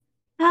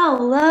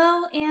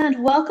Hello,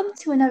 and welcome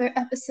to another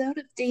episode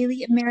of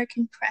Daily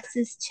American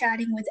Press's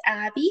Chatting with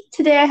Abby.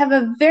 Today I have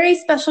a very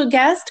special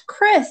guest,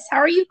 Chris. How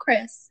are you,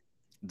 Chris?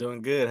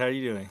 Doing good. How are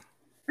you doing?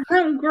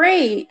 I'm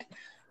great.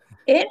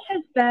 It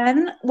has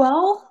been,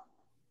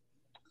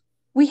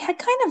 we had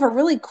kind of a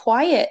really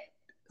quiet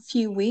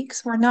few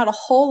weeks where not a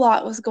whole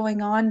lot was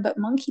going on but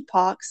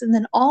monkeypox, and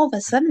then all of a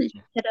sudden it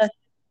hit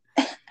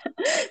us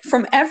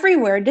from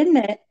everywhere, didn't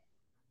it?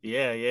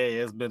 Yeah.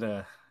 It's been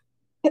a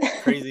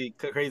crazy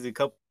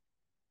couple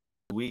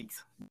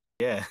weeks.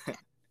 Yeah.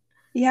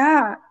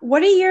 Yeah.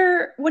 What are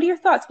your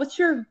thoughts? What's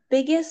your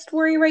biggest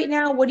worry right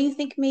now? What do you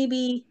think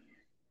maybe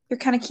you're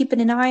kind of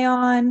keeping an eye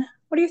on?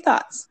 What are your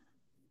thoughts?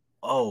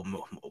 Oh,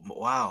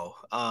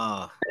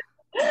 wow.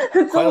 It's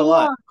a Quite a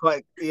lot. lot.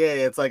 Quite. Yeah.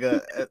 It's like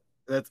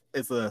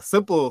it's a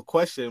simple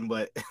question,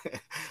 but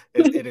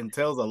it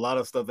entails a lot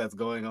of stuff that's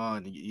going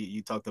on.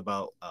 You talked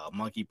about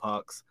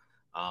monkeypox.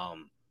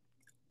 Um,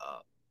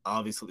 uh,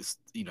 Obviously,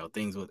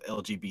 things with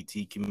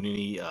LGBT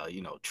community.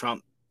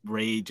 Trump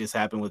raid just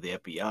happened with the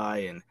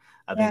FBI, and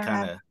I've been Yeah.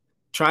 kind of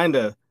trying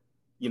to,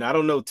 I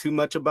don't know too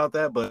much about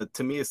that, but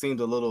to me it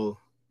seems a little.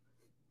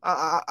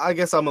 I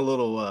guess I'm a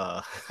little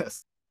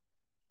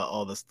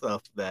all the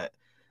stuff that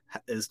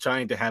is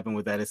trying to happen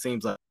with that. It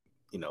seems like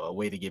a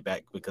way to get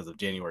back because of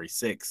January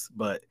 6th,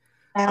 but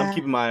I'm Yeah.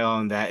 keeping my eye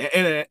on that.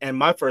 And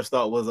my first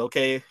thought was,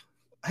 okay,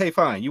 hey,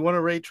 fine, you want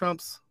to raid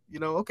Trump's?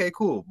 Okay,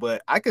 cool.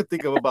 But I could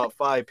think of about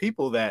five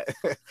people that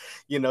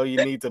you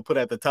need to put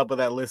at the top of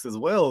that list as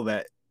well.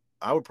 That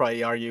I would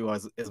probably argue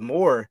is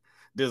more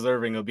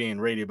deserving of being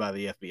raided by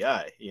the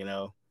FBI.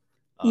 Um,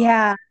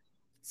 Yeah.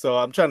 so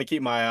I'm trying to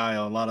keep my eye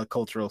on a lot of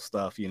cultural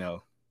stuff.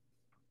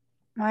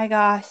 My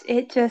gosh.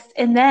 It just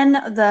and then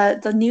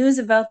the news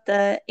about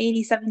the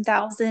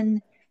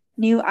 87,000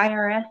 new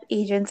IRS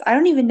agents. I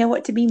don't even know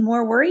what to be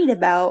more worried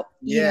about,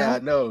 you Yeah, I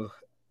know? know.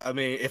 I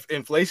mean, if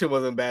inflation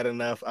wasn't bad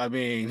enough, I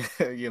mean,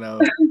 like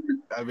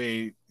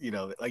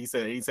you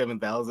said,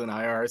 87,000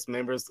 IRS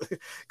members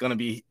gonna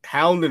be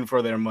hounding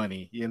for their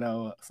money.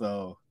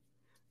 So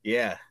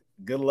yeah,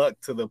 good luck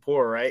to the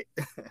poor, right?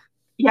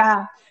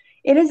 Yeah.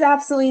 It is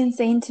absolutely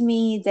insane to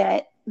me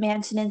that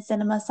Mansion and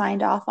Cinema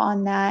signed off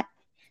on that.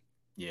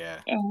 Yeah,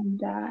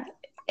 And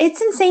it's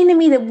insane to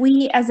me that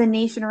we as a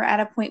nation are at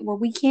a point where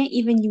we can't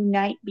even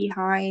unite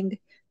behind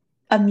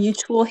a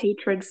mutual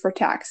hatred for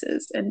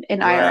taxes and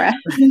right. IRS.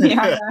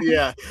 Yeah.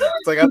 Yeah,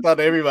 it's like I thought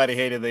everybody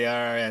hated the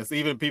IRS,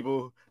 even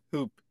people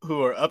who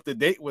are up to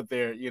date with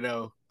their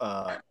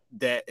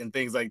debt and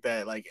things like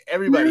that. Like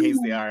everybody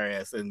hates the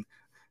IRS, and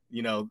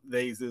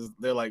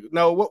they're like,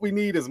 no, what we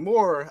need is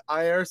more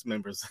IRS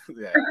members.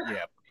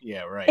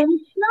 Yeah, right. And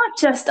it's not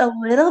just a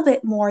little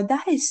bit more.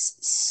 That is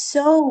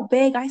so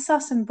big. I saw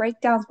some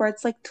breakdowns where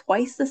it's like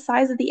twice the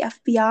size of the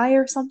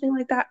FBI or something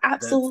like that.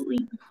 That's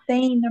Absolutely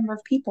insane number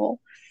of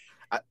people.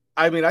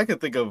 I mean, I can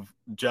think of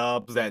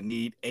jobs that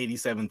need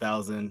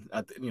 87,000,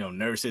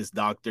 nurses,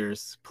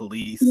 doctors,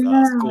 police,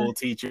 Yeah. school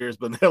teachers,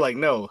 but they're like,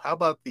 no, how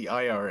about the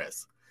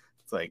IRS?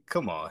 It's like,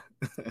 come on.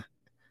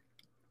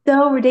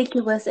 So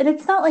ridiculous. And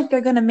it's not like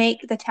they're going to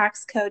make the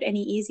tax code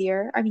any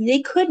easier. I mean,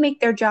 they could make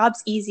their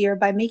jobs easier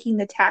by making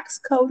the tax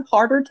code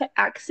harder to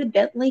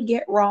accidentally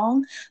get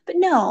wrong. But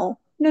no,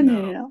 no, no,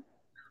 no, No. no.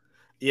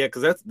 Yeah,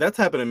 because that's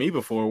happened to me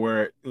before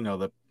where,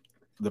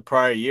 the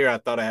prior year I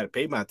thought I had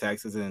paid my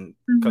taxes and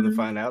come to Mhm.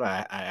 find out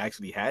I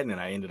actually hadn't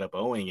and I ended up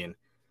owing. And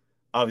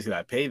obviously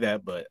I paid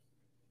that, but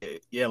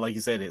yeah, like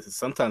you said,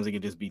 sometimes it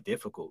can just be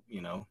difficult.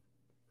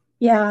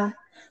 Yeah.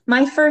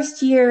 My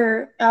first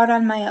year out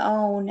on my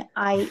own,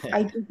 I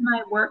did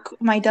my work,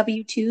 my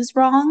W-2s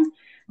wrong.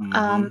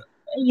 Um,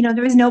 Hmm.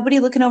 there was nobody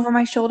looking over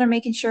my shoulder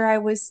making sure I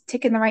was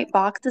ticking the right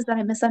boxes, that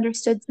I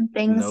misunderstood some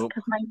things Nope.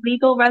 because my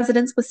legal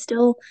residence was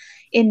still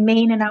in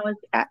Maine and I was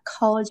at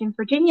college in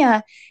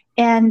Virginia.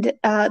 And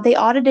they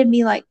audited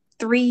me like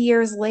 3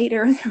 years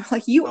later. And they were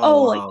like, you Oh,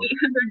 owe like wow.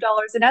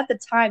 $800. And at the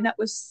time, that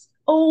was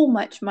so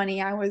much money.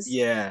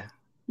 Yeah. If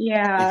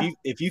Yeah,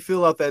 you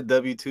fill out that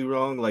W-2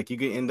 wrong, like you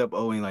could end up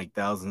owing like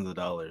thousands of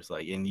dollars.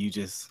 Like, and you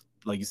just,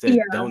 like you said,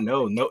 yeah, don't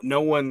know.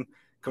 No one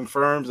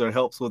confirms or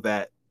helps with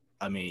that.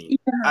 I mean,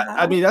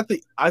 I yeah, mean,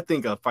 I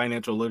think a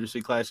financial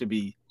literacy class should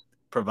be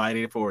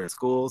provided for in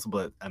schools,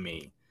 but I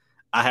mean,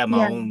 I have my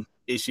yeah. own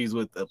issues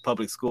with the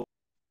public school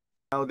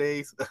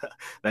nowadays.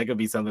 That could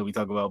be something we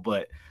talk about,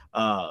 but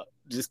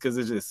just because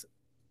it's just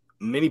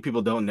many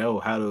people don't know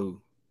how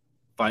to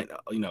find,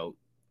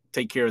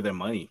 take care of their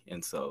money,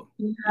 and so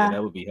yeah, Yeah.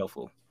 that would be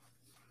helpful.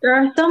 There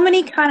are so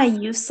many kind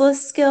of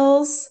useless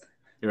skills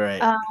You're right.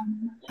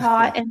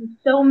 taught and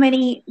so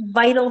many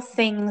vital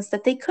things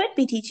that they could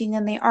be teaching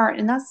and they aren't.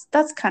 And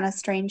that's kind of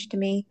strange to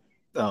me.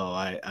 Oh,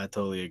 I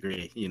totally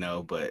agree.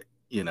 But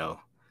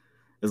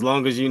as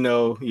long as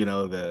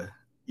the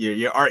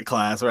your art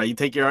class, right? You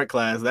take your art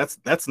class.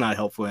 That's not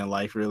helpful in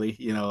life, really.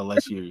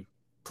 Unless you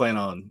plan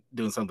on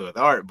doing something with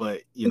art.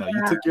 But you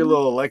Yeah. took your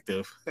little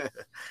elective.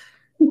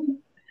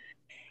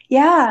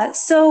 Yeah.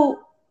 So,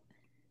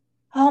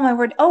 oh my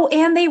word. Oh,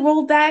 and they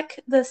rolled back,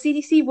 the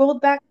CDC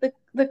rolled back the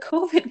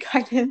COVID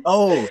guidance.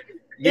 Oh,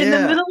 in the Yeah,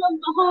 middle of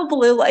the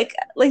hullabaloo, like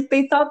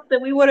they thought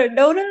that we wouldn't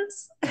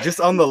notice. just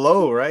on the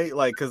low, right?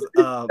 Like, cause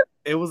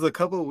it was a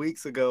couple of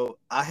weeks ago.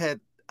 I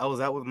was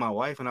out with my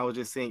wife, and I was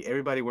just seeing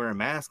everybody wearing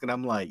masks, and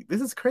I'm like,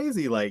 this is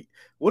crazy. Like,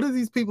 what are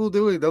these people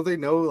doing? Don't they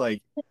know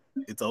like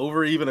it's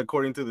over, even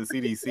according to the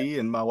CDC?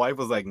 And my wife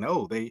was like,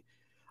 no,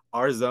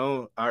 our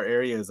zone, our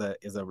area is a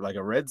like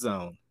a red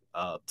zone,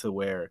 to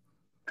where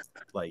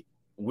like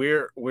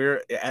we're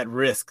at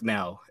risk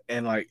now.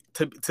 And like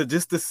to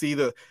just to see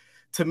the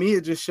to me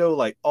it just showed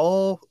like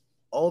all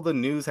the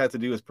news had to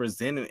do is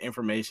present an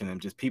information,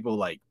 and just people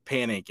like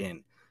panic,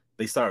 and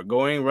they start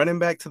going running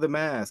back to the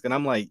mask. And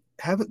I'm like,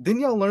 haven't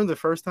didn't y'all learn the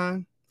first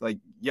time? Like,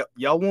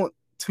 y'all want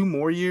 2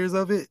 more years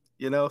of it,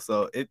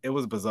 so it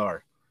was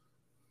bizarre.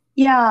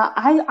 Yeah,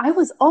 I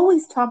was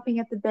always chomping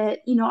at the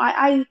bit.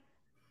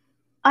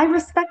 I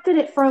respected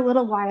it for a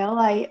little while.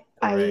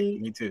 Correct,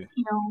 me too.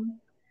 You know,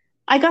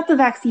 I got the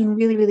vaccine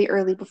really, really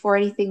early before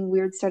anything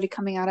weird started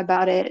coming out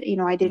about it.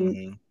 I didn't,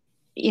 Hmm.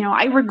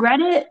 I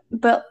regret it,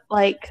 but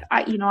like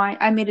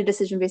I made a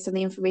decision based on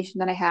the information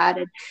that I had.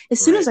 And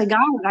as soon as Right. I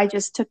got it, I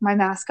just took my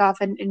mask off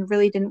and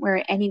really didn't wear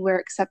it anywhere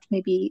except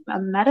maybe a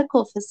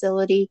medical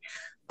facility.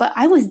 But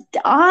I was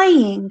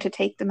dying to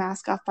take the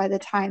mask off by the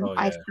time Oh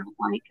I yeah. felt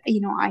like,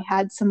 I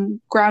had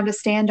some ground to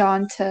stand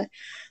on to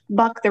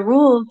buck the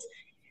rules.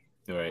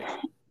 Right.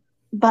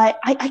 But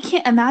I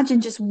can't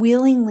imagine just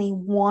willingly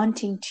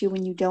wanting to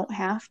when you don't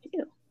have to.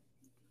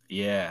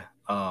 Yeah.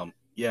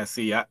 Yeah,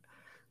 see, I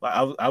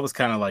was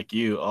kind of like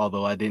you,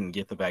 although I didn't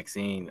get the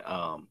vaccine.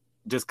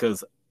 Just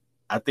because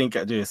I think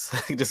I just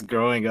just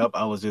growing up,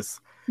 I was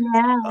just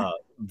Yeah.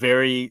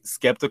 very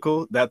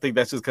skeptical. I think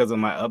that's just because of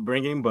my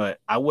upbringing, but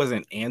I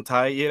wasn't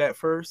anti it at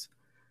first,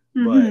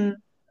 but Hmm.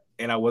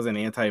 and I wasn't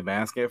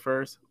anti-mask at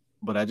first,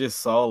 but I just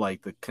saw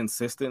like the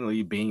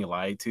consistently being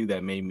lied to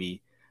that made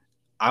me.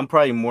 I'm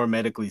probably more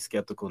medically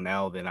skeptical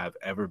now than I've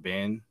ever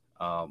been,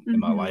 in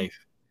my Hmm.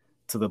 life,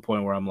 to the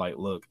point where I'm like,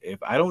 look,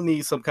 if I don't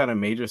need some kind of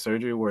major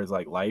surgery where it's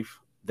like life,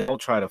 then I'll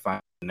try to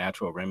find a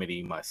natural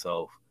remedy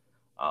myself.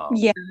 Um,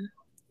 Yeah.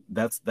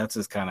 that's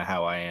just kind of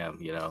how I am.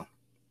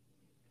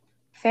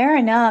 Fair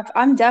enough.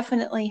 I'm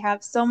definitely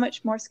have so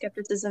much more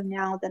skepticism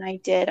now than I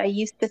did. I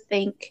used to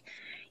think,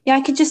 yeah,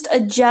 I could just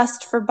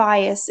adjust for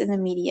bias in the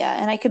media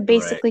and I could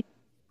Right. basically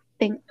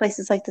think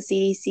places like the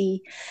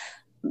CDC,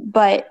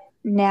 but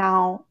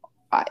now,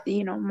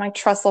 my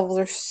trust levels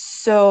are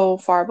so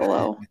far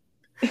below.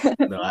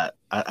 No,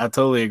 I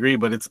totally agree,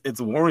 but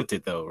it's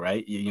warranted though,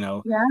 right?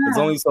 There's Yeah,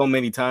 only so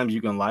many times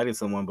you can lie to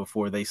someone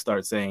before they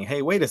start saying,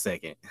 "Hey, wait a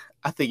second,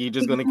 I think you're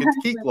just going to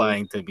keep exactly.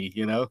 lying to me."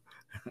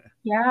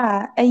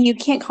 Yeah, and you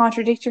can't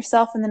contradict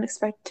yourself and then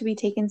expect to be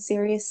taken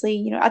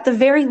seriously. At the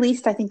very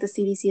least, I think the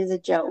CDC is a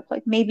joke.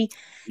 Like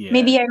Yeah,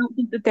 maybe I don't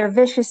think that they're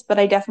vicious, but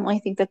I definitely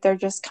think that they're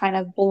just kind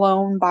of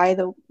blown by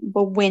the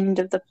wind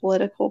of the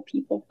political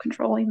people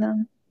controlling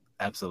them.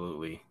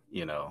 absolutely.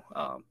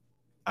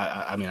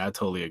 I mean, I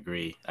totally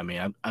agree. I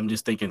mean, I'm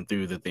just thinking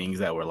through the things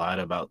that were lied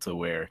about to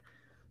where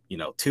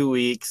 2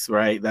 weeks,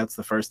 right? That's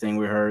the first thing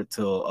we heard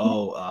till,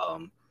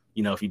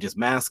 if you just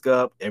mask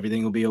up,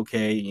 everything will be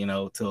okay.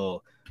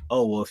 Till,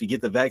 oh well, if you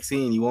get the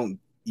vaccine, you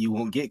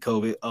won't get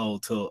COVID. Oh,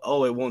 till,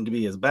 oh, it won't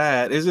be as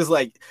bad. It's just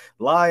like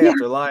lie Yeah.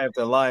 after lie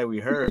after lie we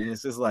heard, and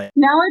it's just like,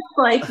 Now it's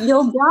like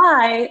you'll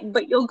die,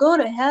 but you'll go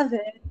to heaven.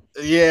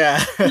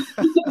 yeah.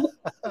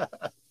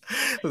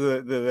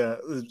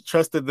 The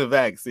trust in the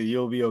vaccine,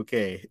 you'll be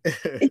okay.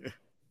 It's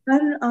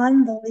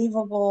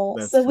unbelievable.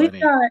 That's So we've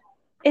funny. got,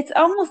 it's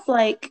almost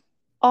like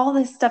all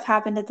this stuff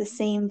happened at the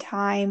same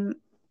time.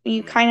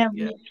 You Mm, kind of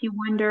yeah. make you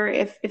wonder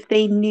if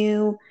they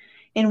knew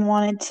and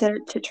wanted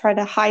to try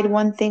to hide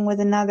one thing with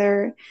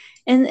another.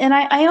 And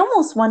I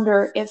almost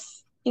wonder if,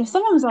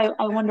 sometimes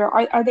I wonder,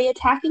 are they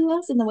attacking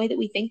us in the way that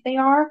we think they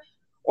are?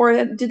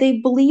 Or do they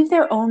believe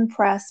their own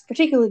press,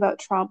 particularly about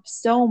Trump,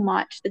 so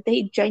much that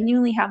they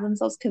genuinely have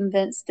themselves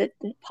convinced that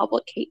the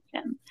public hate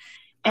him?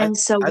 I And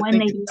so I when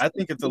think they do I stuff,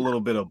 think it's a yeah.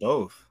 little bit of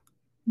both.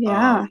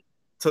 Yeah. Um,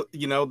 so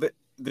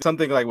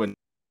something like when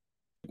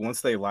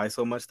once they lie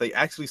so much, they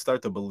actually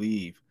start to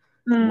believe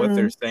what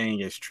they're Mm,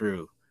 saying is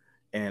true.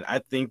 And I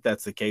think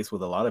that's the case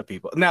with a lot of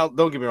people. Now,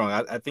 don't get me wrong.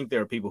 I think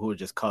there are people who are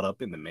just caught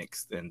up in the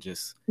mix and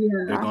just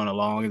they're yeah. going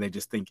along and they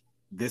just think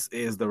this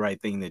is the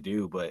right thing to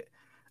do. But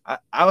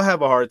I'll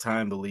have a hard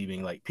time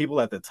believing like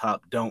people at the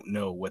top don't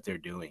know what they're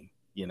doing.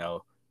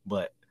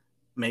 But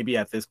maybe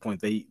at this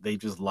point they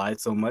just lied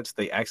so much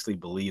they actually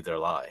believe their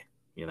lie.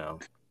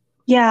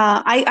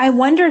 Yeah. I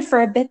wondered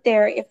for a bit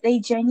there if they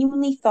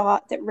genuinely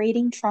thought that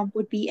rating Trump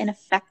would be an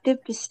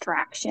effective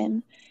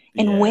distraction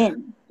and Yeah.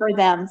 win for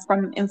them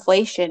from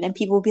inflation. And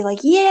people would be like,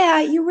 yeah,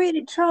 you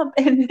rated Trump.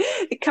 And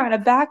it kind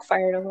of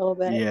backfired a little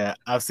bit. Yeah,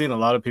 I've seen a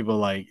lot of people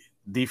like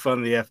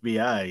defund the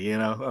FBI.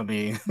 I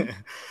mean,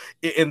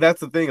 and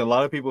that's the thing. A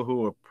lot of people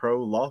who are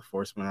pro law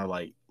enforcement are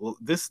like, well,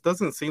 this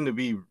doesn't seem to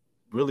be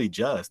really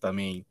just. I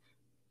mean,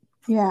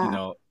 you Yeah.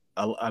 know,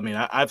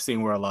 I've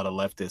seen where a lot of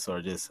leftists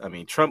are just, I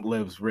mean, Trump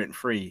lives rent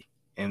free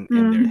in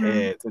their Hmm.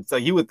 heads. It's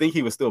like you would think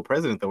he was still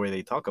president the way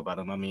they talk about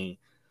him. I mean,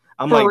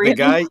 I'm For like the real.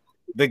 guy.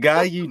 the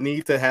guy you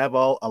need to have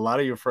a lot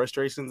of your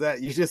frustrations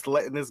at, you're just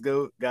letting this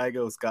guy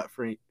go scot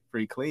free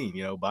clean,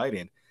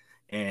 Biden.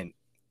 And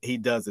he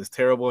does this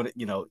terrible,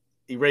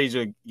 he raised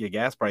your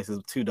gas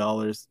prices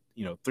 $2,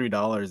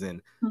 $3,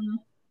 and Mhm.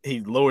 he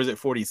lowers it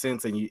 40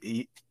 cents, and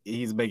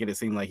he's making it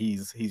seem like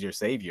he's your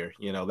savior.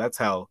 That's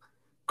how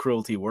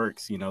cruelty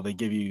works.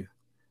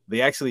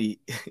 They actually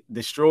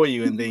destroy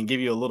you and then give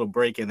you a little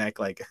break and act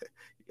like,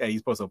 yeah, he's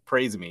supposed to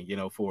praise me,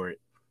 for it.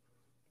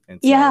 And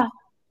Yeah. so,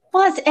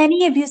 Well, it's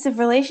any abusive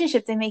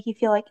relationship. They make you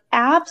feel like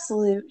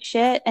absolute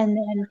shit, and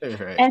then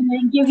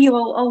right, give you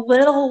a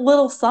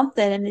little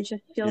something, and it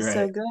just you're feels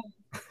so right. good.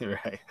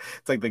 Right.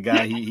 It's like the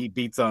guy he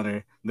beats on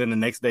her, then the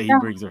next day he Yeah.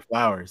 brings her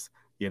flowers.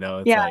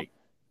 It's Yeah. like,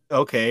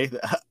 okay,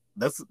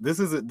 this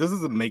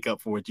is a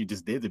makeup for what you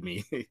just did to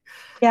me.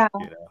 Yeah.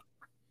 you know.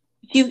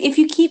 If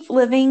you keep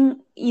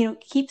living,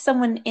 keep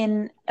someone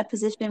in a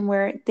position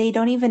where they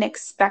don't even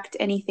expect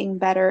anything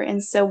better,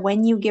 and so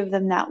when you give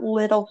them that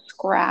little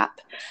scrap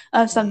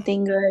of Mm,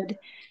 something good,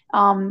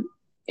 um,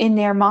 in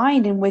their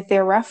mind and with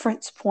their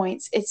reference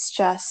points, it's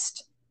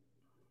just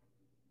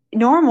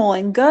normal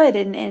and good,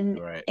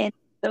 right. and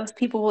those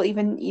people will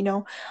even,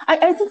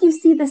 I think you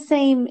see the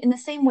same in the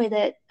same way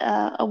that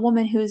a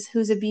woman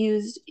who's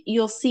abused,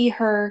 you'll see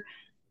her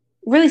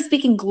really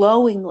speaking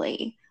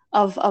glowingly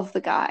of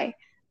the guy,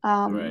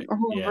 Right. or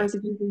whoever Yeah. is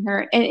abusing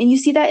her. And you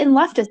see that in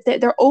leftists,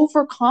 they're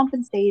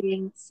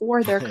overcompensating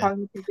for their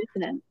cognitive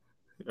dissonance.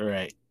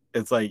 Right.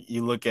 It's like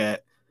you look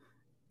at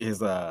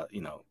his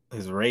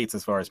his rates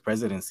as far as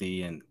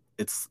presidency, and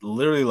it's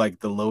literally like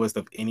the lowest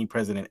of any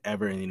president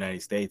ever in the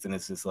United States. And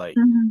it's just like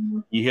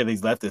Mhm. you hear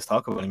these leftists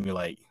talk about him, you're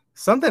like,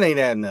 something ain't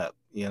adding up,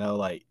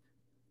 like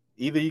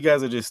either you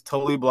guys are just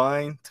totally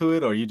blind to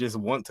it, or you just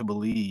want to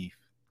believe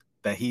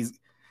that he's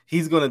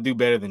going to do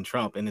better than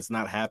Trump, and it's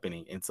not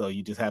happening. And so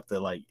you just have to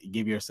like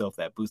give yourself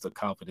that boost of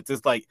confidence.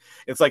 It's like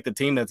the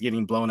team that's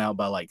getting blown out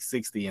by like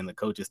 60, and the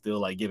coach is still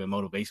like giving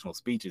motivational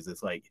speeches.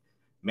 It's like,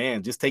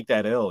 man, just take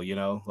that L,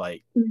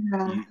 like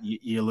Yeah.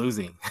 you're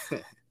losing.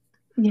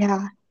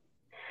 Yeah.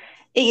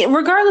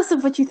 Regardless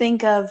of what you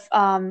think of,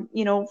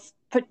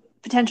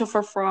 potential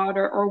for fraud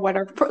or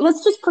whatever,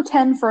 let's just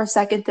pretend for a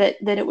second that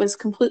it was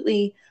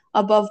completely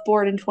above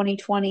board in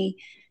 2020.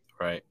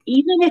 Right.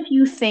 Even if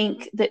you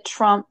think that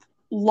Trump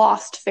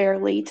lost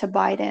fairly to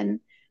Biden,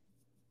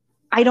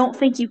 I don't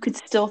think you could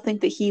still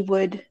think that he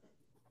would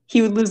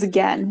lose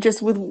again,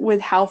 just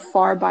with how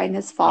far Biden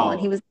has fallen.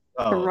 Oh, He was to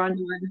oh, run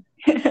one.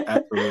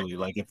 absolutely.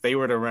 Like if they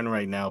were to run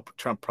right now,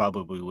 Trump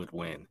probably would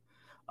win.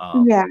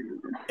 Um, Yeah.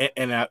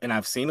 and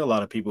I've seen a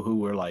lot of people who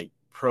were like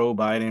pro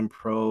Biden,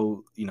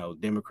 pro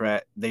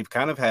Democrat. They've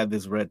kind of had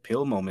this red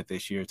pill moment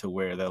this year to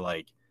where they're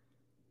like,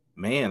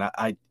 man,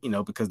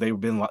 because they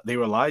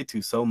were lied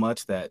to so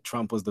much that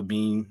Trump was the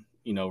mean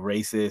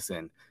racist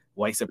and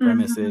white Mhm.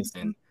 supremacist,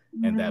 and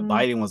that Mhm.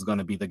 Biden was going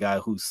to be the guy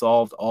who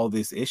solved all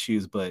these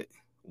issues. But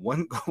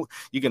one,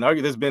 you can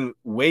argue there's been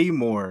way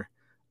more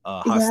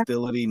Yeah.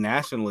 hostility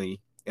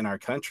nationally in our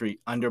country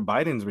under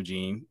Biden's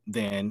regime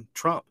than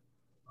Trump.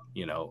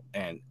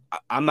 And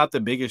I'm not the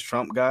biggest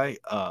Trump guy.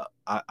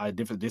 I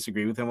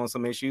disagree with him on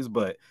some issues,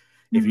 but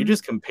if you're Mhm.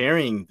 just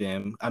comparing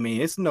them, I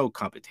mean, it's no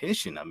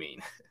competition. I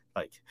mean,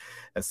 like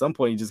at some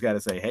point you just got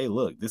to say, hey,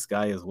 look, this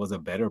guy was a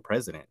better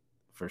president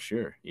for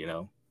sure.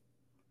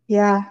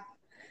 Yeah.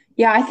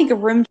 Yeah, I think a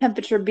room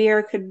temperature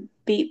beer could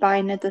beat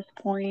Biden at this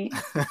point.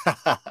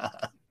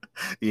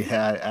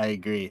 Yeah, I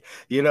agree.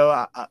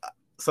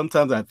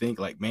 Sometimes I think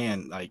like,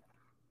 man, like,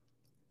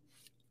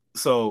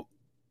 so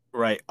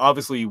right,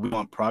 obviously we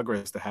want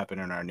progress to happen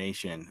in our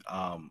nation,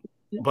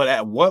 but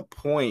at what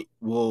point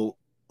will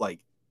like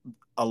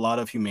a lot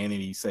of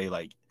humanity say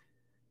like,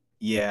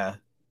 yeah,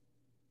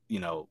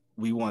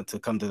 we want to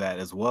come to that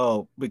as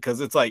well? Because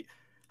it's like,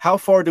 how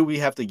far do we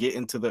have to get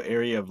into the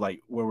area of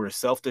like where we're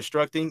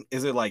self-destructing?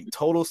 Is it like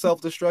total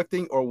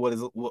self-destructing, or what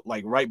is it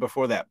like right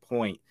before that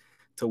point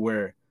to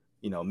where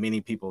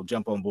many people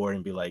jump on board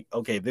and be like,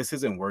 okay, this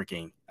isn't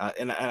working,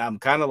 and I'm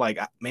kind of like,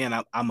 man,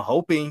 I'm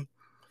hoping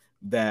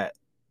that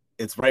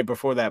it's right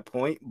before that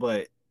point.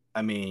 But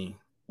I mean,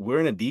 we're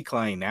in a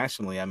decline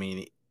nationally. I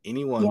mean,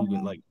 anyone Yeah. who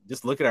can like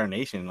just look at our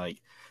nation,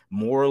 like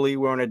morally,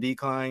 we're on a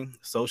decline,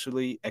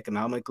 socially,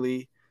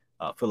 economically,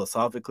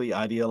 philosophically,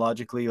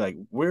 ideologically. Like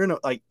we're in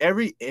like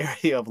every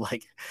area of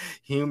like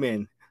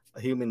human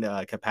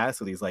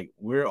capacities. Like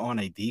we're on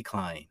a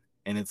decline,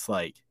 and it's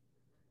like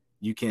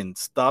you can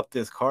stop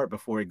this cart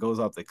before it goes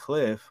off the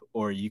cliff,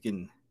 or you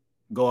can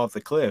go off the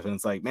cliff. And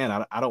it's like,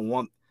 man, I don't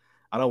want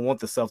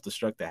the self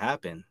destruct to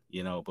happen,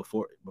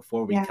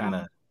 before we Yeah.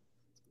 kind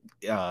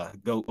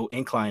of go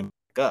incline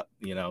back up.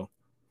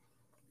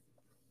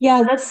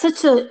 Yeah, that's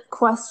such a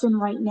question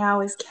right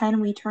now is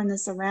can we turn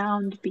this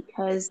around?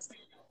 Because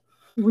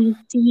we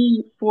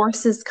see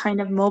forces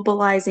kind of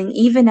mobilizing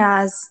even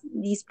as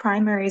these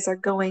primaries are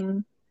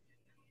going,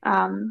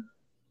 um,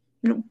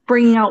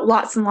 bringing out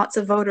lots and lots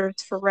of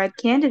voters for red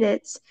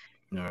candidates.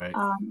 All right.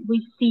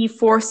 We see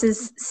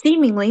forces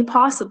seemingly,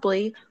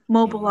 possibly Mm-hmm.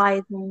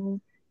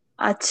 mobilizing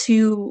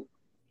to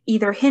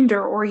either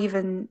hinder or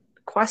even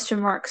question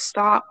mark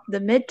stop the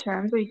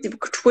midterms.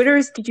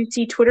 Did you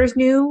see Twitter's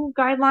new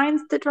guidelines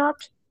that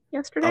dropped Oh,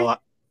 yesterday?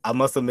 I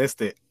must have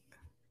missed it.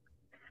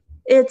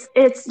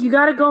 It's you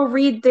got to go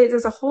read.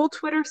 There's a whole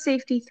Twitter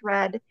safety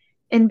thread,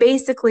 and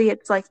basically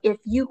it's like if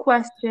you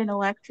question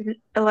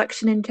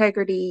election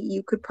integrity,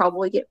 you could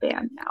probably get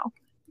banned now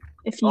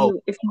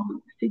Oh, if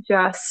you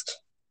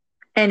suggest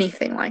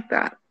anything like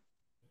that.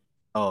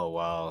 oh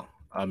wow.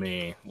 I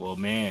mean, well,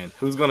 man,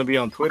 who's gonna be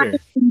on Twitter?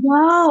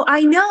 No,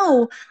 I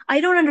know.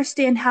 I don't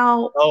understand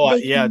how Oh,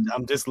 they yeah, can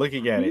I'm just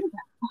looking at it. do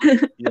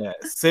that. Yeah,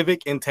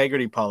 civic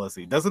integrity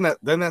policy. Doesn't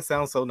that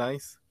sound so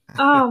nice?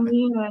 Oh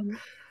man,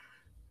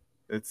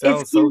 It it's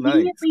sounds so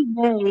nice.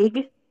 conveniently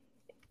vague.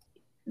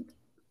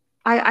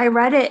 I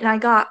read it and I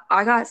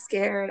got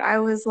scared. I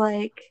was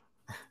like,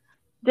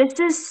 this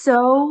is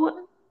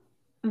so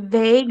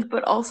vague,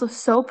 but also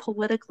so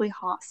politically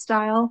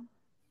hostile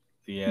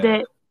Yeah.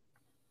 that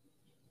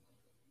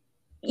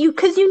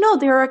because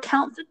there are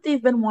accounts that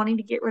they've been wanting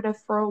to get rid of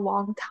for a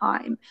long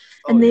time,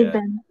 Oh and they've yeah.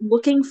 been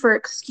looking for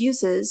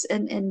excuses,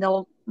 and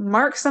they'll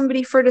mark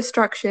somebody for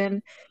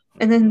destruction,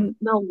 and Hmm. then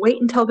they'll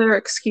wait until their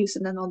excuse,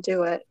 and then they'll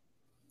do it.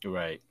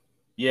 Right.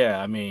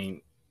 Yeah.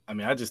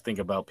 I just think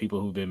about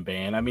people who've been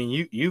banned. I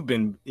mean, you've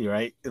been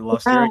right,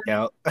 lost your Yeah,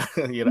 account.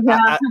 you know,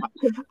 yeah.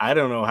 I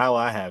don't know how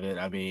I have it.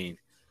 I mean,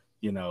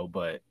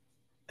 but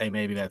hey,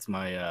 maybe that's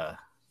my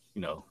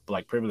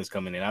black privilege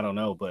coming in. I don't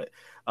know, but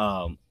There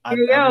I've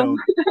you I've go. known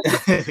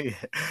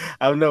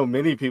I've known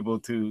many people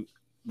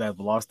that have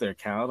lost their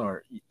account,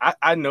 or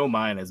I know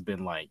mine has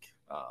been like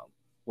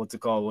what's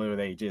it called, where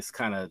they just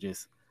kind of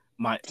just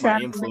my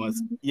influence,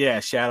 Shadowing. yeah,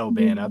 shadow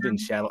ban. I've Yeah. been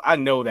shadow. I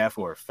know that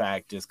for a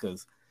fact, just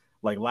because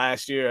like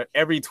last year,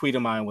 every tweet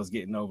of mine was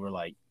getting over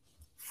like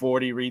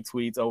 40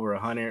 retweets, over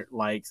 100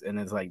 likes, and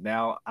it's like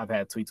now I've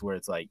had tweets where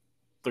it's like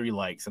 3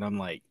 likes, and I'm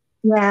like,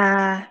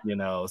 Yeah.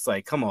 it's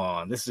like, come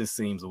on, this just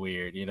seems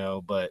weird,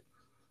 but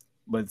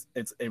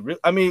it really,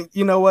 I mean,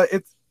 you know what?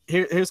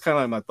 Here's kind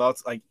of like my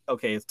thoughts. Like,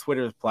 okay, it's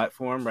Twitter's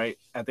platform, right?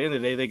 At the end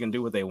of the day, they can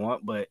do what they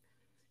want, but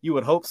you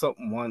would hope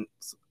someone's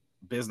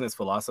business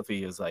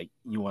philosophy is like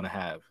you want to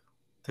have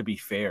to be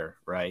fair,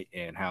 right?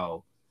 And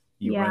how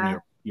you run Yeah.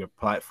 your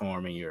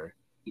platform and your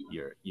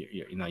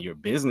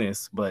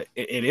business, but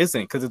it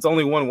isn't, because it's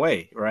only one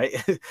way, right?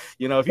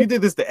 If you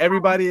did this to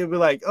everybody, it'd be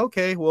like,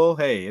 okay, well,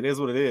 hey, it is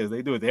what it is.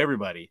 They do it to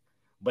everybody,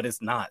 but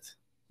it's not.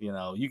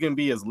 You can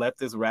be as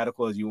leftist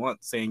radical as you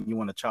want, saying you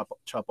want to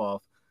chop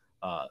off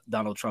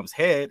Donald Trump's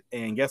head,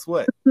 and guess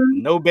what?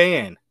 Mhm. No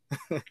ban.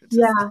 Just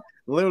Yeah.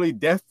 literally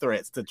death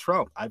threats to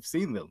Trump. I've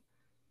seen them.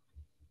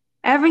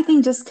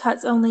 Everything just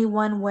cuts only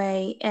one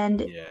way,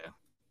 and Yeah.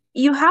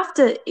 you have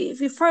to if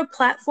you for a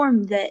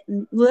platform that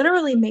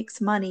literally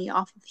makes money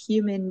off of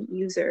human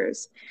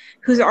users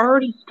who's Right.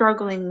 already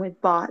struggling with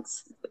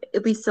bots,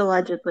 at least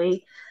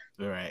allegedly.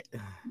 Right.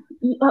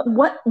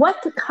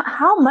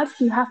 How much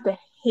do you have to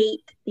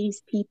hate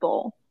these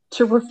people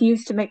to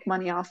refuse to make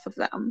money off of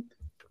them?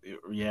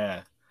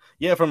 Yeah.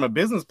 Yeah. From a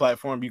business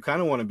platform, you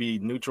kind of want to be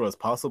neutral as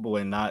possible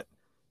and not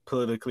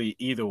politically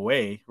either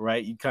way,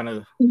 right? You kind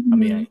of, I Hmm.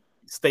 mean,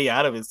 stay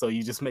out of it so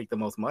you just make the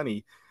most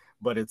money.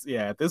 But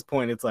at this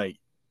point, it's like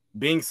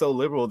being so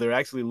liberal, they're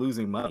actually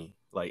losing money.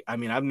 Like, I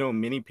mean, I've known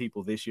many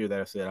people this year that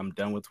have said, I'm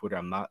done with Twitter.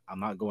 I'm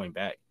not going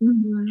back, you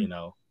Hmm.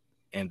 know,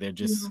 and they're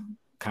just Yeah.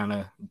 kind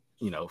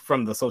of,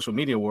 from the social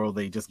media world,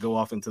 they just go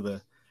off into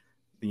the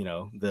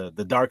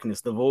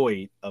darkness, the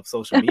void of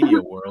social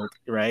media world,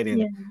 right? And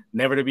Yeah.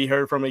 never to be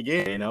heard from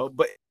again.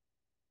 But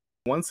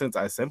in one sense,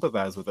 I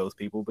sympathize with those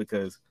people,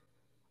 because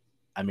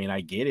I mean,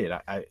 I get it.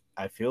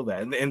 I feel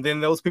that, and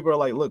then those people are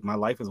like, look, my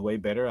life is way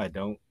better. I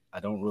don't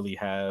really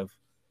have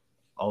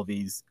all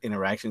these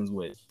interactions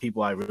with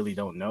people I really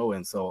don't know,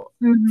 and so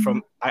Hmm.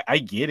 I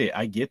get it.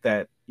 I get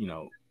that,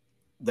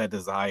 that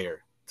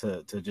desire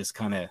to just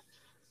kind of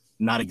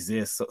not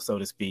exist, so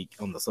to speak,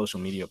 on the social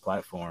media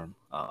platform.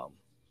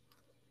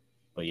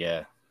 But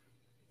yeah,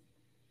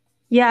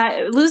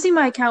 Yeah, losing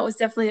my account was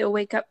definitely a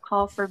wake up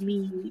call for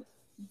me.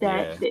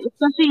 That yeah.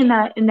 especially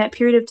in that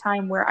period of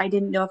time where I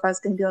didn't know if I was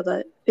going to be able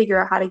to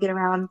figure out how to get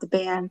around the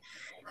ban,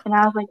 and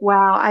I was like,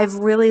 wow, I've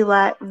really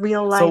let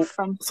real life So so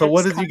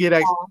friendships kind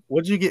of fall.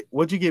 what'd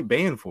you get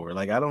banned for?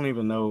 Like, I don't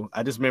even know.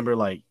 I just remember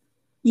like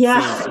seeing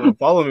Yeah, someone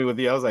follow me with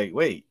you. I was like,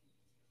 wait.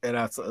 And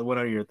went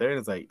on your third, and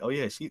it's like, oh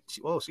yeah, she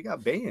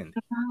got banned.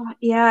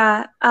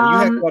 yeah. And you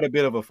had quite a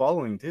bit of a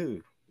following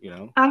too, you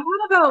know? I had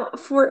about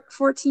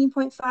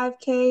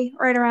 14.5K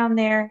right around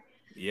there.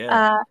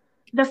 Yeah. Uh,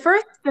 the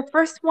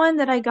first one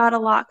that I got a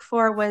lock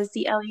for was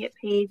the Elliot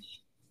Page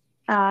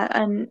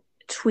an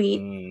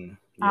tweet.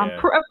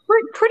 Yeah.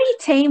 Pretty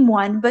tame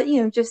one, but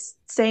just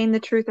saying the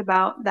truth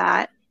about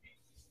that.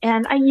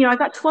 And I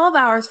got 12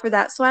 hours for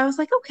that, so I was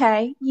like,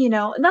 okay, and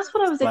that's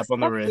what I was Slap on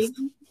the wrist.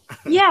 expecting.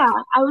 Yeah,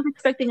 I was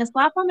expecting a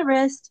slap on the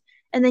wrist,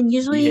 and then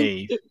usually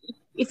Behave.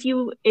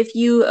 if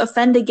you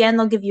offend again,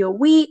 they'll give you a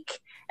week,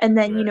 and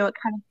then Right. it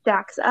kind of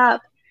stacks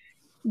up.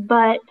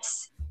 But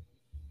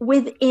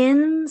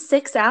within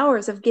 6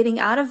 hours of getting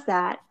out of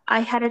that, I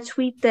had a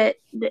tweet that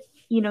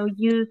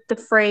used the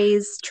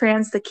phrase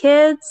 "trans the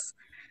kids."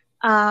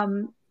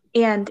 Um,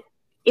 and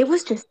it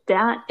was just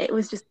done. It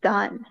was just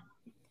done.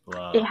 It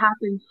Wow.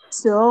 happened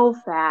so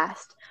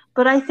fast.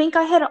 But I think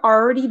I had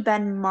already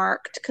been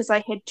marked because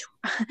I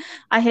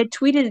had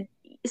tweeted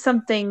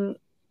something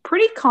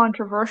pretty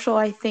controversial,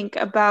 I think,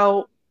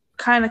 about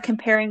kind of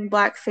comparing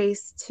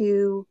blackface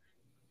to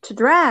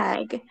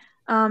drag,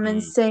 and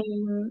Mm,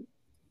 saying,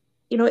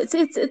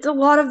 it's a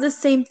lot of the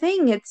same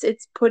thing.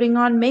 It's putting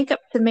on makeup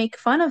to make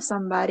fun of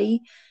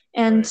somebody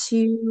and right.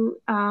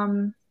 to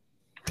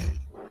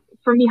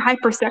for me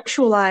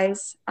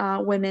hypersexualize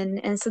women.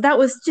 And so that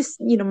was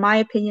just, my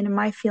opinion and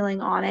my feeling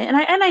on it. And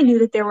I knew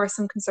that there were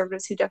some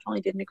conservatives who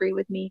definitely didn't agree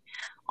with me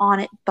on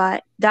it,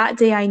 but that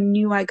day I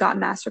knew I got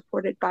mass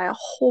reported by a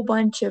whole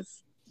bunch of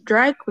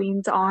drag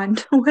queens on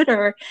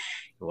Twitter.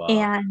 Wow.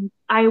 And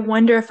I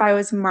wonder if I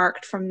was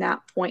marked from that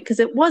point because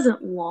it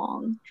wasn't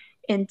long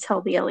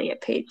until the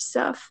Elliot Page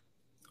stuff.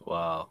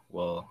 Wow.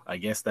 Well, I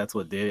guess that's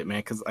what did it, man.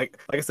 Because like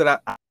I said,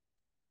 I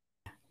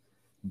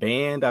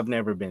banned. I've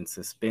never been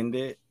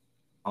suspended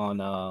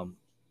on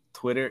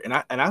Twitter,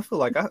 and I feel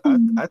like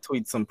I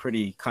tweet some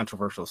pretty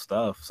controversial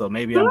stuff. So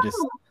maybe I'm just,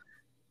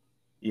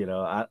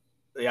 I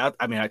yeah,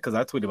 I mean, because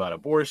I tweet about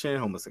abortion,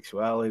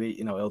 homosexuality,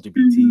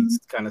 LGBT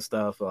Mhm. kind of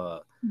stuff. Yeah.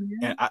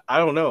 And I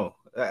don't know.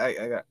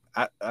 I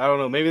don't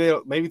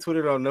know. Maybe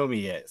Twitter don't know me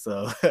yet,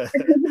 so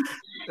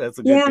that's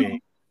a good Yeah.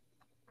 thing.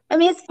 I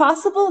mean, it's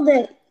possible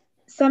that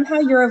somehow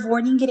you're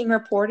avoiding getting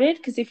reported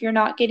because if you're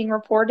not getting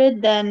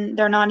reported, then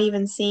they're not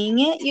even seeing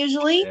it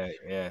usually. Yeah,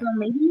 yeah, So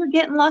maybe you're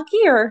getting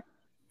lucky, or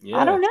I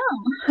yeah, don't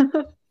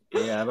know.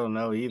 yeah. I don't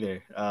know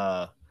either.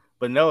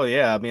 But no,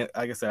 yeah. I mean,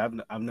 like I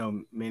said, I've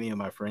known many of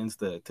my friends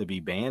to be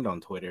banned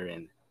on Twitter,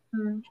 and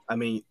Mm. I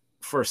mean,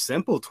 for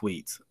simple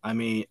tweets. I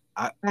mean,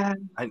 Um,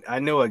 I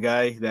know a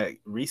guy that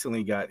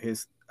recently got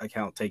his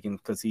account taken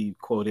because he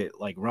quoted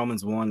like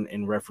Romans 1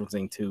 in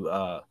referencing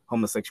to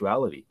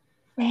homosexuality.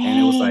 And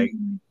it was like,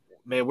 dang.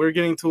 man, we're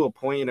getting to a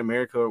point in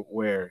America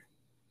where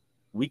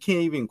we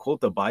can't even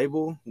quote the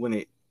Bible when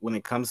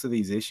it comes to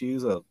these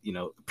issues of,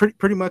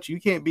 pretty much you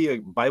can't be a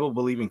Bible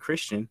believing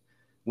Christian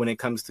when it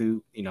comes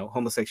to,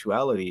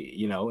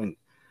 homosexuality,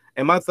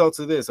 and my thoughts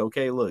are this.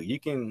 Okay, look, you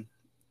can,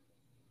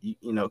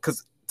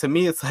 because to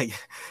me it's like,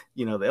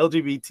 the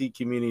LGBT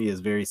community is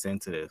very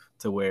sensitive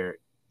to where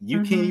you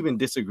can't Hmm. even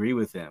disagree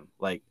with them.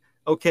 Like,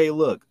 okay,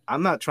 look,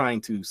 I'm not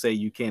trying to say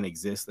you can't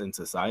exist in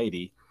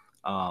society,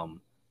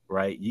 um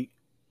right?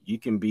 You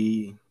can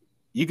be,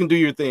 you can do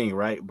your thing,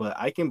 right? But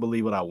I can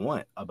believe what I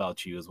want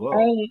about you as well.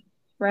 Right,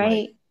 Like,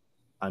 right.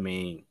 I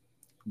mean,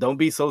 don't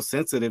be so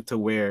sensitive to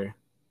where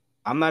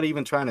I'm not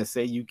even trying to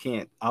say you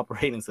can't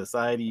operate in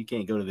society, you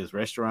can't go to this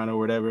restaurant or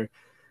whatever,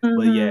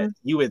 but yet Hmm.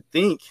 you would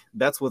think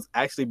that's what's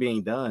actually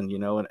being done,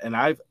 and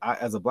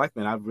as a black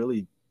man, I've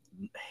really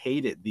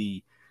hated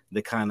the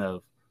kind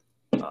of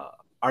uh,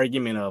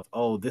 argument of,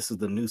 oh, this is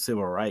the new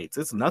civil rights.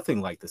 It's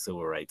nothing like the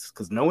civil rights,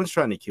 because no one's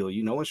trying to kill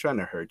you, no one's trying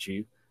to hurt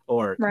you,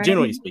 or Right.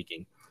 generally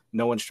speaking,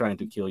 no one's trying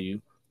to kill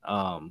you.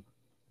 um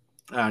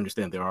I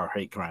understand there are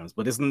hate crimes,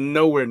 but it's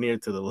nowhere near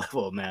to the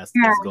level of mass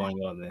that's Yeah. going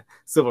on in the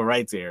civil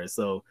rights era.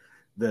 So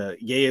the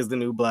gay is the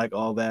new black,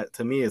 all that,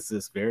 to me, it's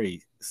just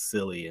very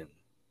silly. And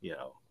you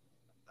know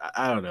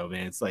I don't know,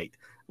 man. It's like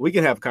we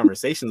can have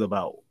conversations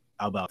about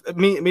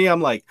me.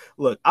 I'm like,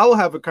 look, I will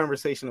have a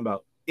conversation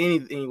about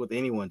anything with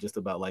anyone, just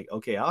about like,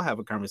 okay, I'll have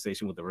a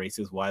conversation with the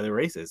racist, why they're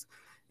racist,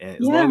 and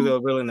as Yeah. long as they're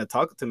willing to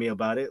talk to me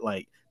about it,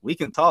 like we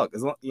can talk.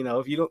 As long,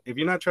 if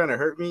you're not trying to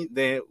hurt me,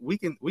 then we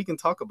can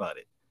talk about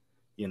it.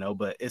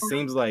 But it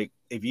seems like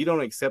if you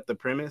don't accept the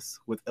premise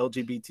with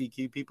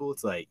LGBTQ people,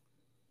 it's like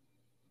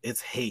it's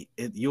hate.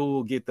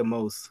 You'll get the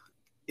most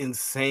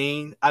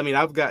insane. I mean,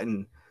 I've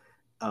gotten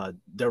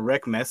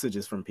direct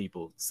messages from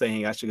people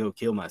saying I should go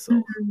kill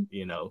myself,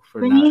 Mhm.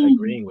 for not Dang.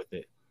 agreeing with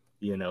it.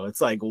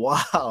 It's like,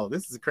 wow,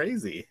 this is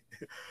crazy.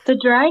 The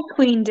drag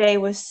queen day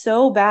was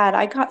so bad.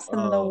 I got some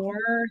of the Oh,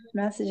 worst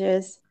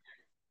messages.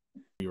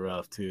 be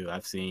rough too.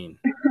 I've seen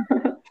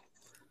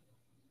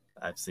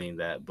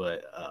that,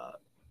 but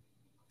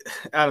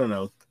I don't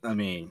know. I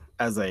mean,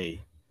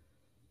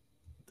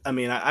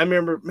 I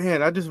remember,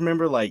 man, I just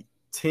remember like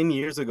 10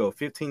 years ago,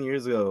 15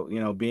 years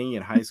ago, being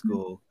in high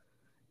school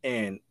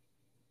and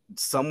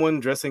someone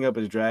dressing up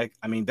as drag.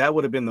 I mean, that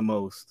would have been the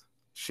most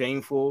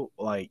shameful,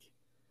 um,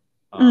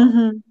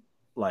 Hmm.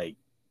 like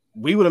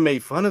we would have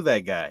made fun of that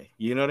guy.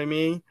 You know what I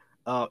mean?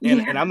 And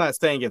Yeah. I'm not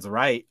saying it's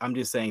right. I'm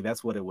just saying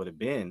that's what it would have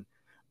been.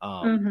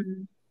 Um,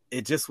 Hmm.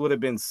 it just would have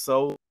been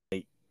so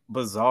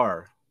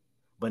bizarre.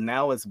 But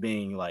now it's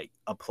being like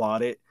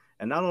applauded,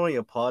 and not only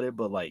applauded,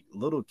 but like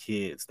little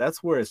kids.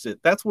 That's where it's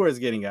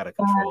getting out of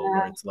control.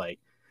 Where it's like,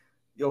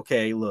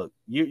 okay, look,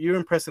 you're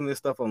impressing this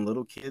stuff on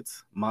little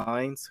kids'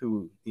 minds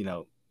who,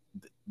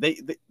 they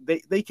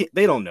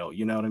don't know.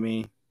 You know what I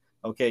mean?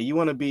 Okay, you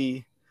want to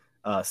be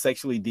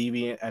sexually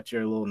deviant at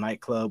your little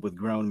nightclub with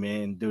grown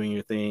men doing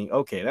your thing.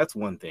 Okay, that's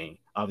one thing.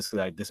 Obviously,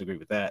 I disagree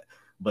with that,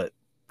 but Right.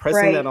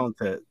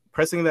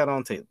 pressing that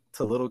onto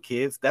to little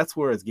kids, that's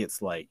where it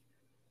gets like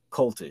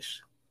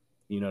cultish.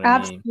 You know what I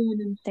mean? Absolute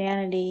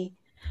insanity.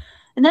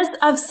 And that's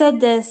I've said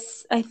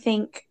this, I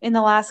think, in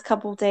the last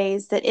couple of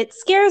days that it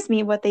scares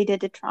me what they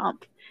did to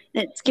Trump.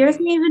 And it scares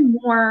Mm, me even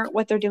more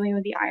what they're doing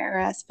with the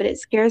IRS, but it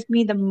scares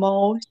me the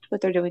most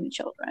what they're doing to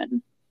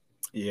children.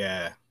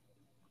 yeah,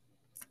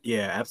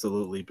 yeah,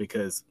 absolutely.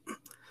 Because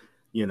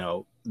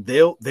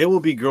they will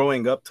be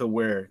growing up to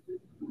where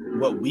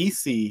what we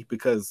see,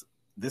 because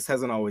this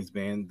hasn't always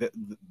been,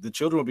 the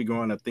children will be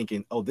growing up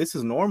thinking, oh, this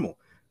is normal,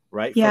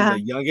 right, from Yeah. the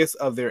youngest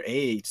of their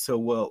age.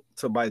 So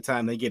by the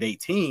time they get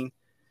 18,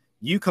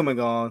 you coming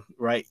on,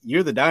 right,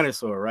 you're the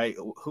dinosaur, right?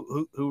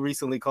 Who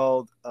recently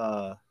called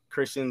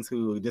Christians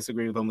who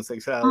disagree with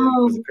homosexuality?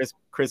 Was it Oh,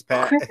 Chris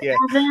Pat? Chris Yeah.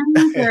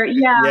 Evans, or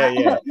Yeah, yeah,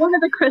 yeah, one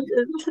of the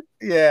Chris's.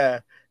 yeah.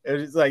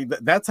 It's like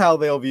that's how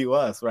they'll view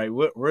us, right?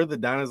 We're the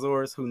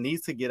dinosaurs who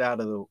needs to get out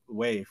of the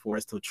way for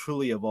us to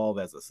truly evolve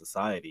as a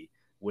society.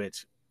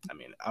 Which, I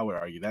mean, I would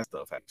argue that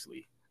stuff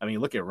actually. I mean,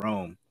 look at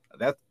Rome.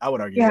 That I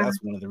would argue Yeah. that's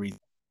one of the reasons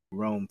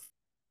Rome,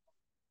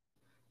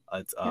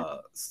 it's Yeah.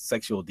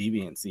 sexual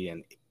deviancy.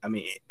 And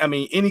I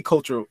mean any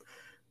culture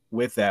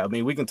with that. I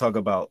mean, we can talk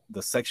about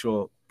the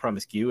sexual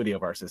promiscuity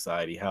of our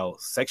society, how Mm.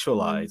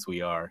 sexualized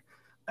we are,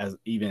 as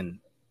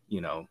even,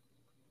 you know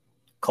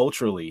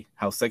culturally,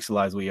 how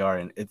sexualized we are.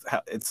 And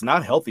it's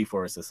not healthy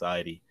for a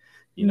society,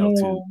 to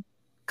No.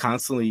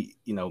 constantly,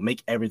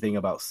 make everything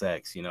about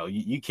sex.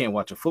 You can't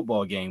watch a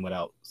football game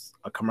without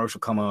a commercial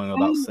coming on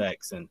about Right.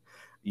 sex. And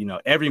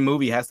every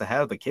movie has to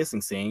have the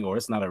kissing scene, or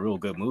it's not a real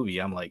good movie.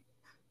 I'm like,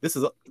 this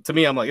is, to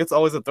me, I'm like, it's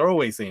always a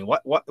throwaway scene.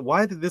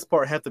 Why did this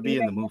part have to be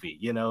in the movie?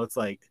 It's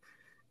like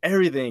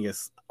everything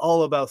is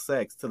all about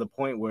sex, to the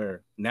point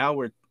where now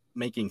we're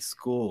making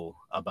school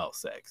about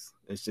sex.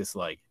 It's just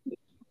like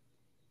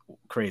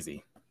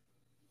crazy.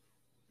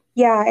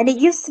 Yeah, and it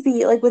used to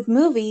be like with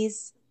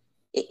movies,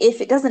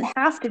 if it doesn't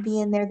have to be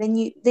in there,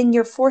 then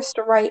you're forced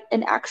to write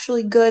an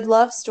actually good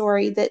love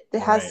story that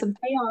has Right. some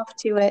payoff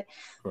to it.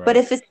 But Right.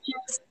 if it's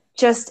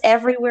just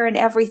everywhere and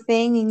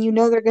everything, and you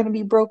know they're going to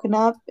be broken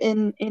up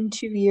in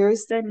 2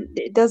 years, then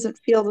it doesn't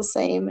feel the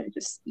same. It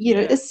just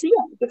Yeah. it's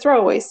the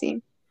throwaway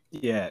scene.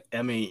 Yeah.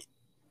 I mean,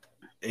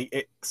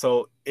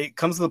 so it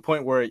comes to the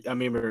point where I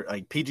remember,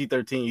 like,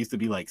 PG-13 used to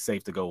be like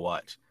safe to go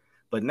watch,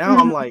 but now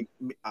I'm Hmm. like,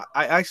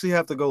 I actually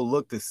have to go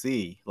look to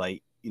see,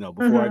 like,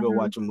 before I go Hmm.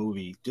 watch a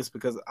movie, just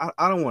because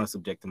I don't want to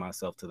subject to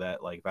myself to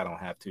that, like, if I don't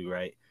have to,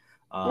 right?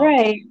 Um,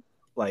 Right.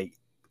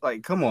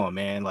 like, come on,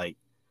 man,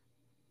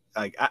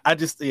 I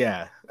just,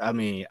 yeah, I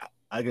mean,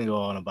 I can go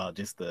on about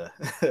just the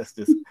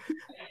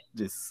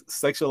just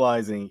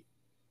sexualizing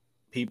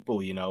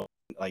people,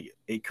 like,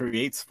 it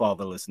creates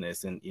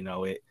fatherlessness. And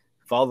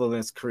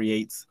fatherlessness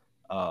creates,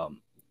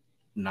 um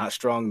not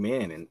strong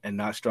men, and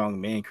not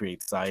strong men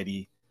create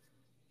society,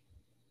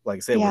 like I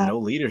said, with Yeah. no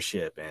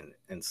leadership.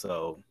 And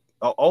so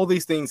all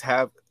these things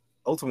have,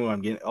 ultimately what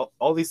I'm getting,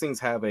 all these things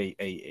have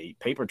a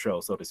paper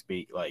trail, so to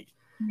speak. Like,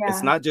 it's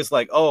Yeah. not just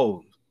like,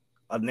 oh,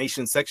 a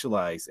nation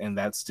sexualized and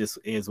that's just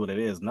is what it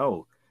is.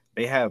 No,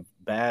 they have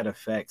bad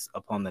effects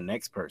upon the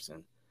next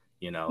person,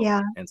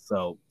 Yeah. and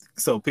so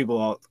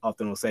people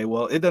often will say,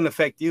 well, it doesn't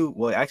affect you.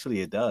 Well,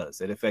 actually it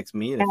does. It affects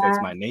me. It affects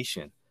Yeah. my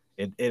nation.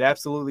 It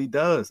absolutely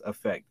does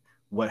affect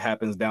what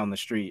happens down the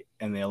street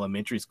in the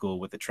elementary school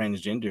with the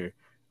transgender,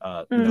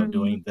 Mm.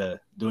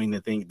 doing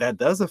the thing that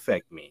does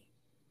affect me.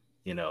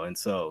 And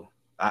so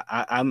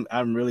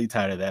I'm really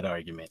tired of that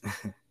argument.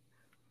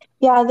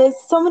 Yeah, there's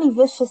so many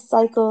vicious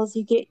cycles.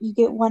 You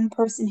get one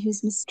person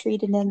who's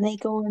mistreated and they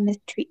go and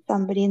mistreat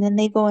somebody and then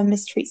they go and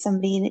mistreat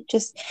somebody and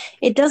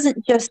it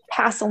doesn't just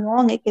pass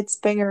along, it gets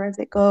bigger as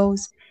it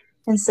goes.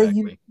 And so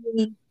Exactly.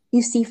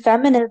 you see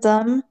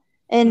feminism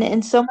Mm,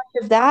 and so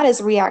much of that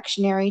is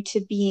reactionary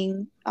to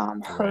being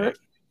right. hurt.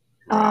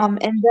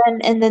 Right.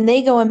 And then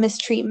they go and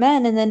mistreat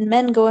men and then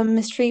men go and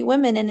mistreat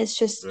women and it's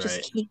just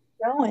Right. keeps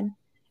going.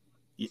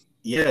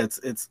 Yeah,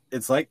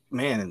 it's like,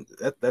 man,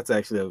 that's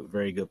actually a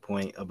very good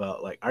point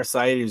about, like, our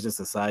society is just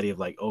a society of,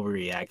 like,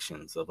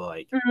 overreactions of,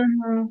 like,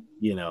 Hmm.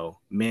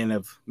 men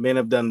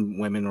have done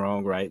women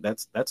wrong, right?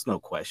 That's no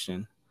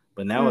question.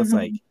 But now it's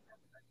like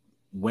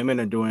Hmm. women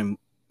are doing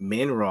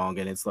men wrong,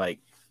 and it's like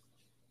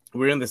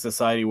we're in this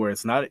society where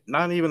it's not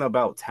even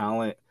about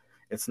talent.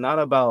 It's not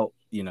about,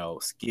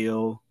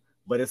 skill,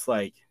 but it's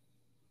like,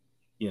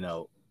 you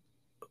know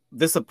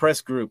this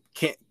oppressed group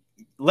can't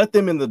let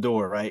them in the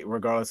door, right?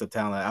 Regardless of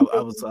talent.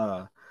 I was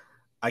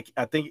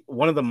I think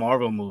one of the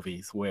Marvel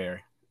movies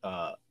where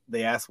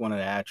they asked one of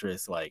the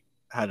actress, like,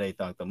 how they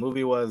thought the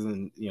movie was,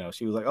 and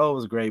she was like, oh, it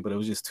was great, but it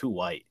was just too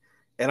white.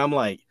 And I'm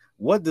like,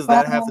 what does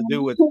that have to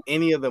do with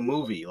any of the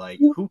movie? Like,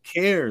 who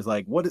cares?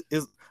 Like, what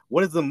is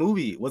the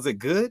movie? Was it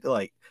good?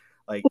 Like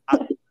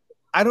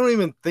I don't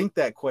even think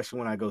that question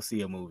when I go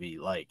see a movie,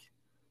 like,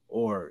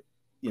 or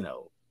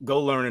go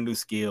learn a new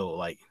skill.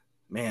 Like,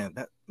 man,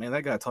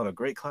 that guy taught a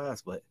great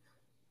class, but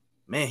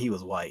man, he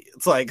was white.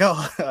 It's like,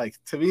 oh, like,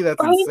 to me,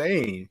 that's Right?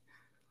 insane.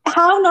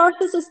 How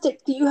narcissistic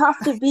do you have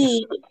to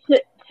be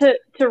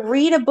to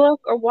read a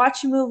book or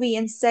watch a movie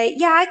and say,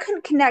 yeah, I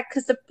couldn't connect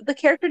because the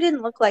character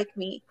didn't look like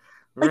me,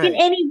 like in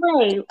Right, any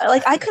way.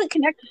 Like I couldn't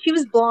connect. She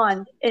was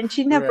blonde and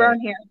she didn't have right, brown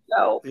hair,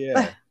 so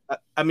yeah.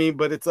 I mean,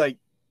 but it's like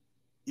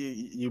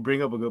you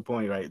bring up a good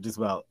point, right? Just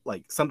about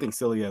like something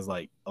silly as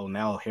like, oh,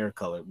 now hair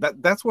color.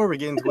 That's where we're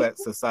getting to at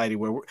society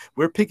where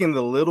we're picking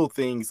the little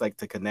things like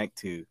to connect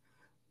to,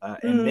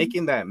 and Mm.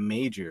 making that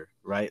major,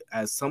 right?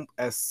 As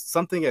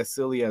something as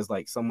silly as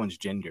like someone's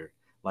gender.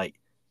 Like,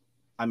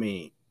 I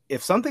mean,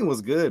 if something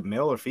was good,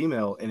 male or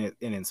female, and it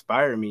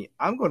inspired me,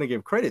 I'm going to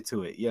give credit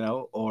to it,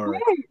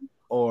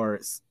 or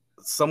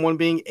someone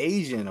being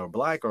Asian or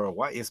black or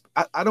white.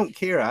 I don't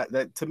care.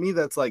 That to me,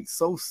 that's like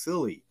so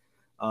silly.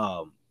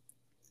 Um,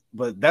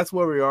 but that's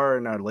where we are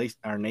in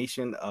our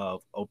nation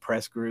of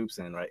oppressed groups,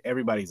 and right,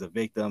 everybody's a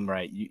victim,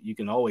 right? You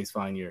can always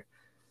find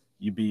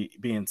be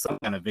in some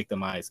kind of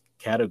victimized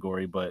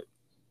category, but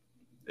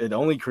it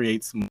only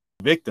creates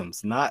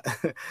victims, not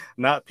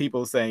not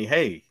people saying,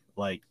 hey,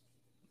 like,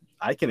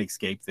 I can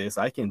escape this,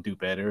 I can do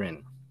better.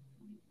 And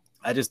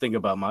I just think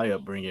about my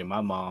upbringing,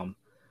 my mom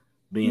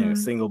being a Mm.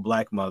 single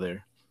black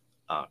mother,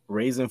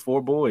 raising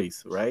four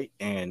boys, right?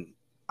 And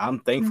I'm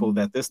thankful Mm.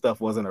 that this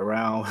stuff wasn't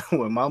around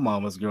when my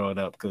mom was growing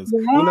up, because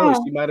who knows,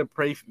 Yeah. she might have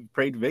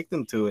prayed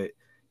victim to it,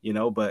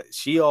 But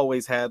she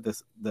always had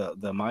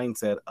the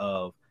mindset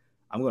of,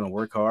 I'm going to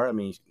work hard. I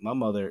mean, my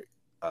mother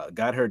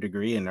got her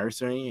degree in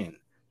nursing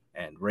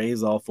and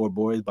raised all four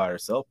boys by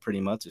herself,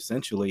 pretty much,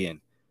 essentially,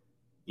 and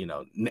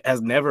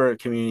has never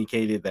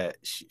communicated that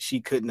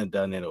she couldn't have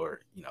done it, or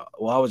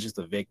well, I was just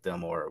a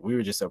victim, or we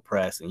were just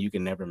oppressed and you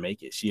can never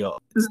make it. She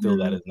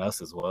instilled that Mhm. in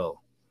us as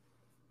well.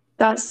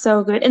 That's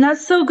so good. And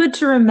that's so good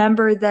to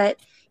remember that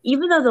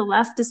even though the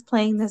left is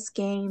playing this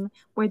game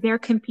where they're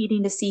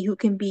competing to see who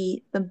can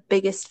be the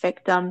biggest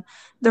victim,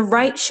 the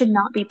right should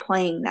not be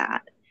playing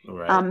that.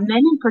 Right.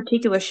 Men in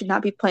particular should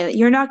not be playing that.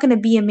 You're not going to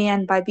be a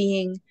man by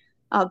being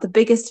the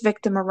biggest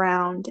victim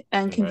around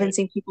and Right.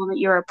 convincing people that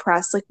you're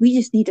oppressed. Like, we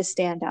just need to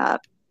stand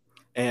up.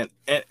 And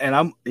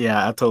I'm,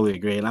 yeah, I totally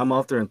agree. And I'm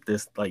often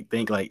this like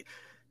think like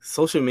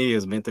social media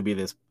is meant to be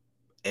this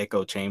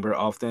echo chamber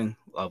often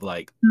of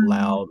like Mhm.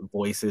 loud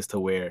voices, to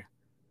where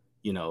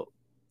you know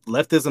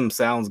leftism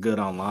sounds good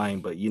online,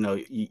 but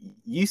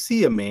you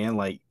see a man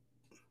like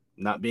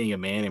not being a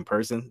man in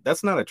person,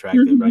 that's not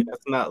attractive, right? Mhm.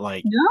 That's not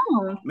like,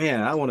 No.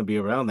 man, I want to be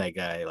around that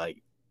guy.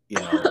 Like,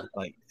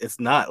 like it's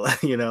not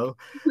like,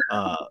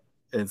 uh,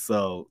 and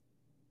so,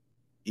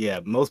 yeah,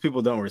 most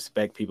people don't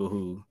respect people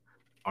who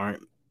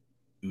aren't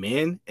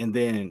men. And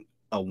then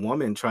a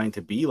woman trying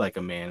to be like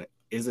a man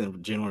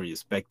isn't generally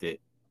respected,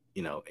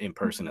 in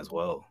person as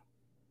well.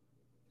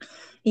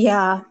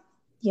 Yeah.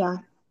 Yeah.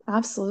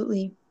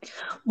 Absolutely.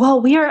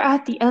 Well, we are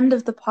at the end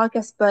of the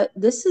podcast, but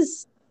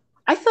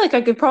I feel like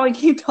I could probably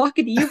keep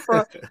talking to you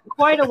for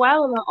quite a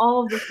while about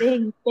all of the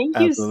things. Thank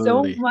you so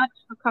Absolutely. much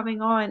for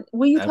coming on.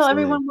 Will you tell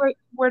Absolutely. everyone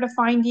where to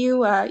find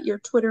you, your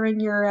Twitter and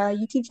your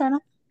YouTube channel?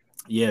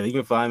 Yeah, you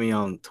can find me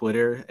on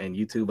Twitter and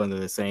YouTube under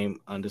the same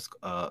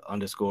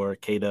underscore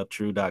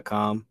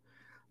kdubtrue.com.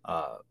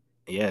 Uh,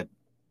 yeah,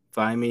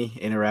 find me,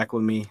 interact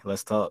with me.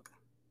 Let's talk.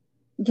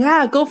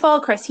 Yeah, go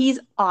follow Chris. He's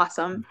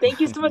awesome.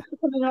 Thank you so much for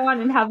coming on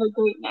and have a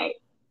great night.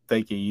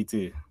 Thank you. You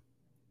too.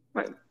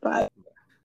 Right, bye.